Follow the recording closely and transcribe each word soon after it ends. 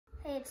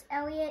it's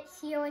Elliot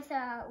here with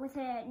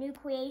a new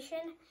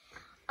creation.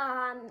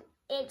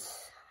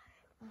 It's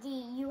the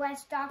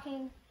U.S.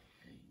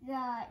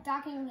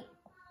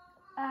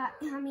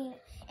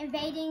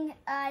 invading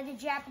the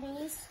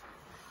Japanese,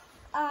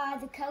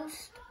 the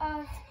coast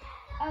of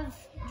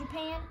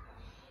Japan,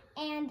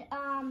 and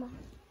I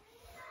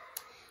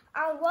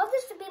would love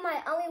this to be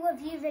my only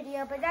review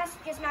video, but that's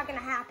just not gonna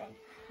happen.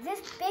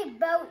 This big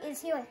boat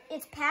is here.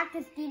 It's packed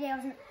with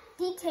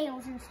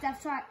details and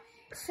stuff.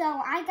 So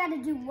I got to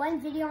do one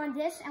video on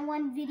this and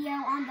one video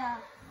on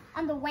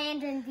the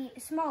land and the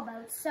small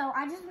boats. So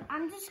I'm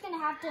just gonna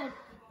have to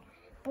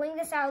bring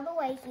this out of the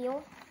way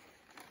here.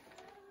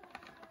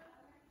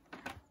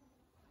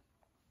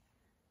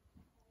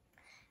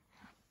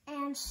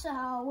 And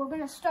so we're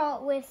gonna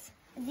start with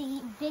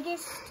the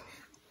biggest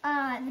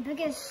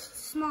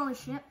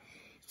smallest ship.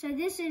 So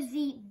this is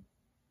the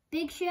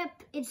big ship.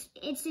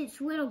 It's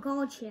little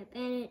gold ship,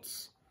 and it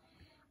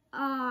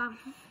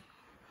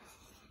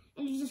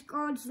just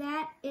guards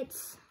that.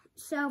 It's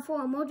so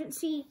for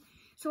emergency,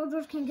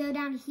 soldiers can go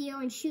down here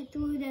and shoot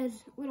through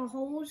those little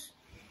holes.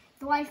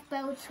 The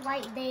lifeboat's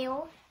right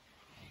there.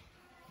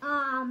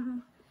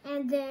 And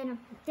then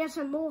there's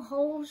some more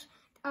holes.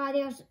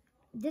 There's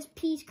this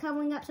piece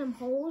covering up some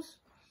holes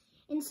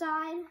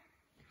inside.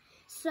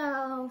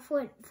 So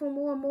for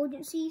more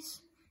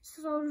emergencies,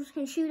 soldiers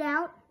can shoot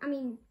out. I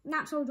mean,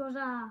 not soldiers,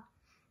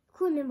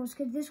 crew members,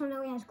 because this one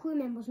only has crew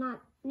members,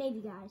 not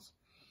Navy guys.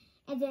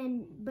 And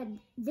then, but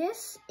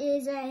this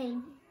is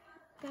gonna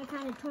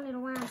kind of turn it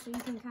around so you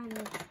can kind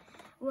of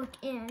look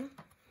in.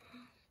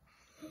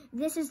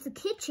 This is the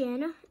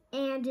kitchen,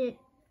 and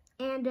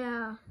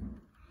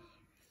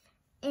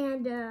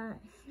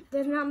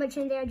there's not much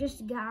in there,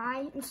 just a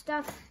guy and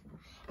stuff.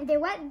 And they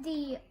let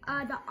the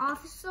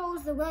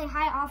officers, the really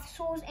high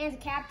officers, and the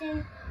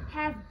captain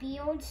have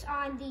beards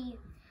on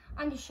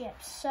the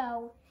ship.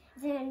 So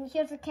then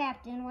here's the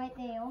captain right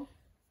there.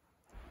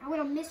 A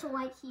little missile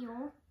right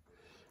here.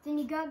 Then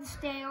you go up the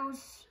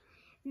stairs,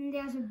 and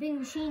there's a big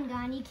machine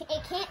gun. It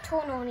can't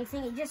turn or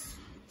anything, it just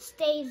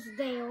stays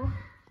there.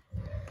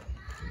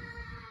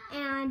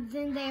 And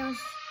then there's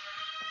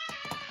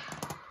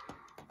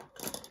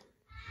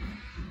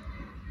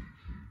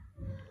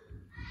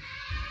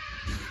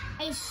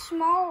a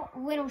small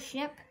little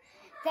ship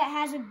that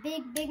has a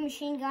big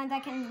machine gun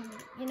that can,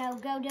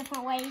 go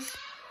different ways.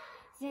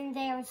 Then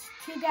there's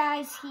two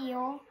guys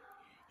here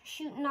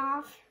shooting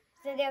off.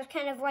 Then there's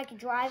kind of like a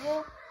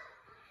driver.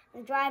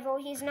 The driver,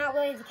 he's not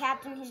really the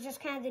captain, he's just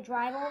kind of the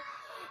driver.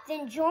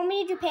 Then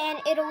Germany, Japan,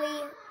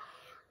 Italy,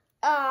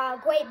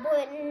 Great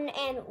Britain,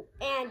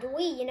 and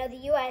we, the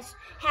U.S.,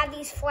 have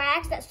these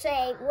flags that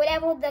say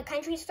whatever the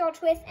country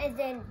starts with, and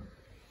then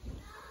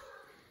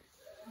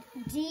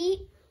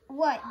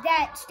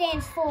that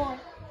stands for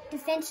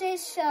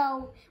defenses,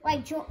 so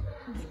like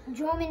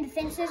German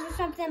defenses or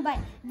something, but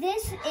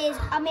this is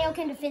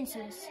American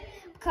defenses,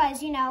 because,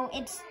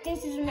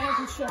 this is an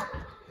American ship.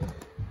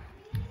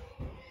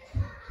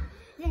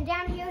 Then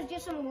down here is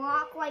just some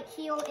rock. Right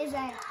here is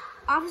an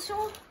officer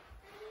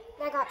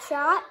that got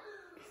shot.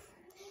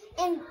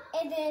 And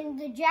then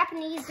the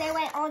Japanese, they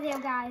let all their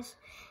guys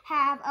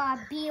have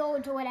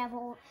beards or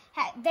whatever.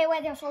 They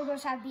let their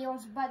soldiers have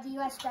beards, but the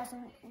U.S.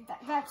 doesn't.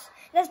 That's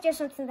just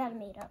something that I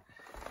made up.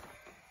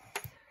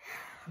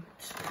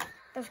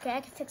 That's okay,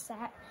 I can fix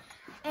that.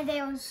 And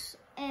there's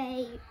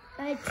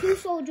two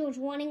soldiers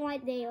running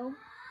right there. And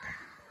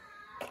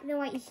then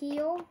right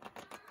here.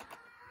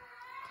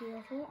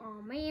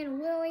 Oh man,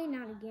 really?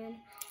 Not again.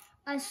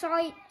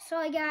 Sorry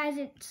guys,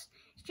 it's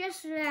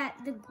just that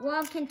the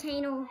glove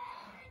container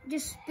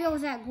just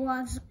spills out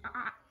gloves.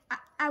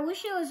 I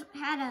wish I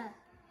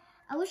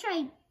wish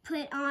I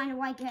put on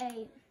like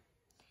a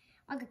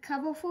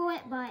cover for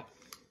it, but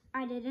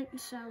I didn't.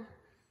 So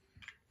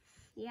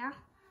yeah,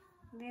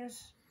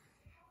 there's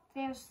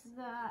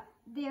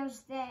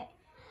that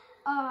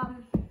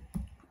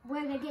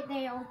where they get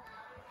their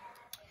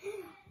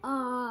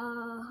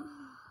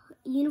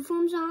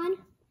uniforms on.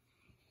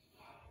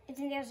 And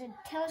then there's a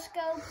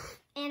telescope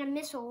and a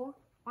missile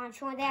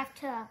launcher. They have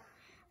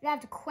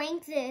to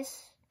crank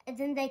this, and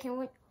then they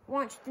can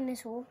launch the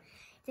missile.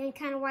 Then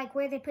kind of like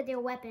where they put their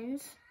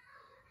weapons.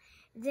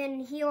 Then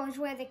here is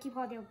where they keep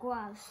all their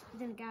gloves.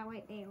 Then the guy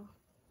right there.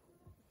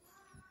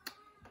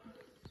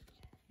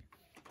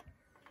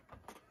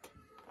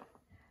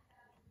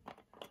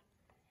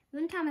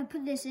 One time I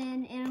put this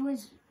in and it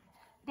was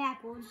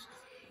backwards.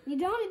 You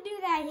don't want to do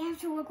that, you have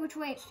to look which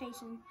way it's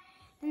facing.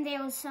 Then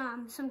there was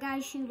some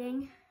guys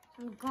shooting,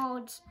 some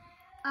guards.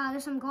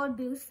 There's some guard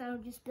booths that are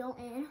just built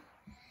in.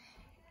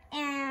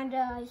 And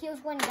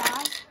here's one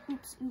guy.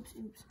 Oops.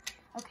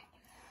 Okay.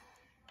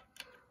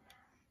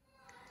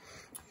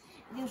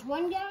 There's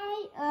one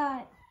guy,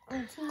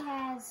 and he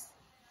has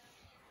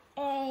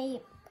a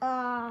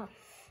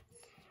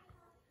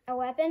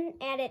weapon,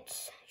 and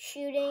it's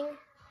shooting.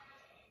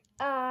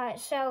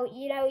 So,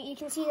 you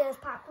can see those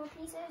popcorn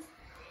pieces.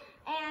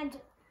 And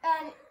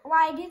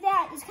why I do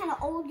that is kind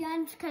of old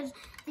guns, because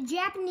the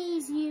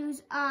Japanese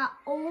use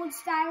old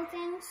style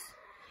things.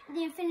 In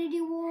the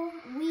Infinity War,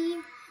 we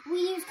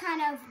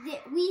have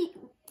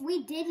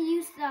we did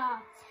use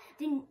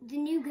the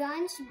new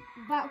guns,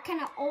 but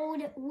kind of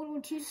old World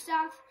War II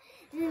stuff.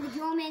 And then the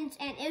Germans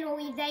and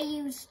Italy, they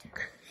used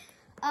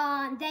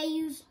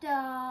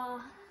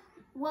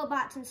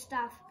robots and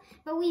stuff,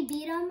 but we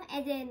beat them.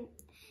 And then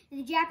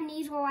the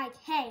Japanese were like,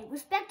 "Hey,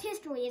 respect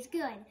history, it's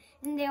good."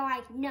 And they're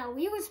like, "No,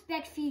 we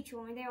respect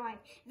future." And they're like,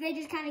 they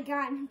just kind of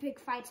got in big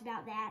fights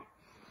about that.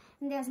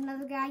 And there's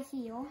another guy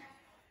here.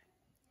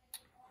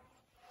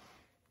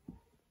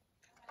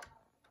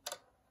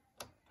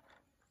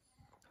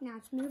 Now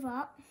let's move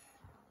up.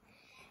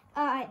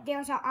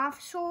 There's an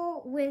officer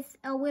with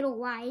a little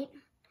light.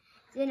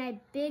 Then a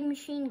big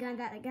machine gun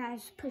that the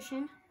guy's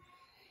pushing.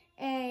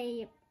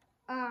 A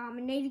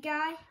Navy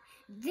guy.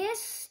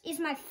 This is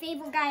my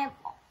favorite guy.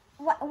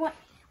 One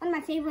of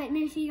my favorite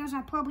minifigures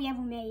I probably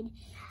ever made.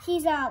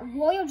 He's a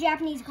Royal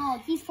Japanese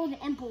Guard. He's for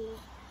the Emperor.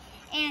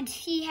 And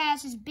he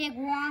has this big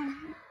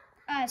long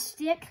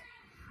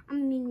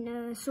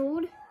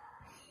sword.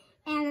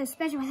 And a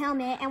special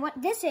helmet. And what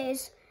this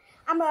is,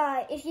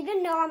 if you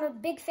didn't know, I'm a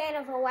big fan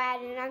of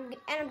Aladdin, and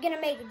I'm gonna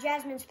make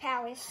Jasmine's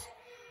Palace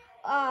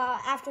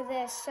after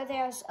this. So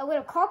there's a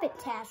little carpet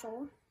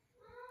tassel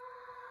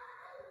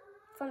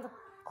from the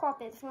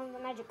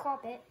magic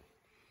carpet,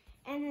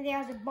 and then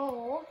there's a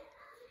bowl.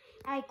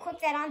 I clip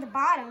that on the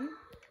bottom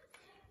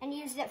and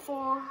use it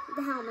for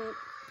the helmet.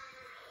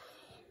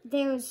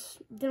 Then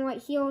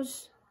right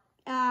here's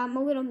a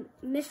little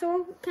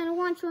missile kind of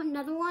launcher,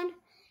 another one.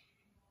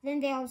 Then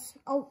there's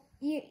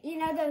you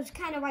know those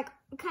kind of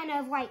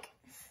like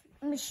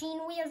machine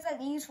wheels that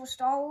they use for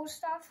Star Wars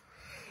stuff,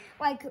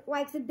 like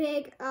the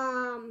big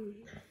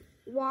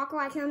walker.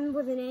 I can't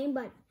remember the name,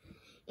 but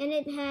and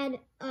it had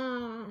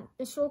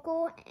the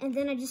circle, and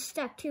then I just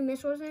stuck 2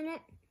 missiles in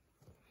it.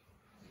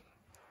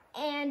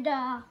 And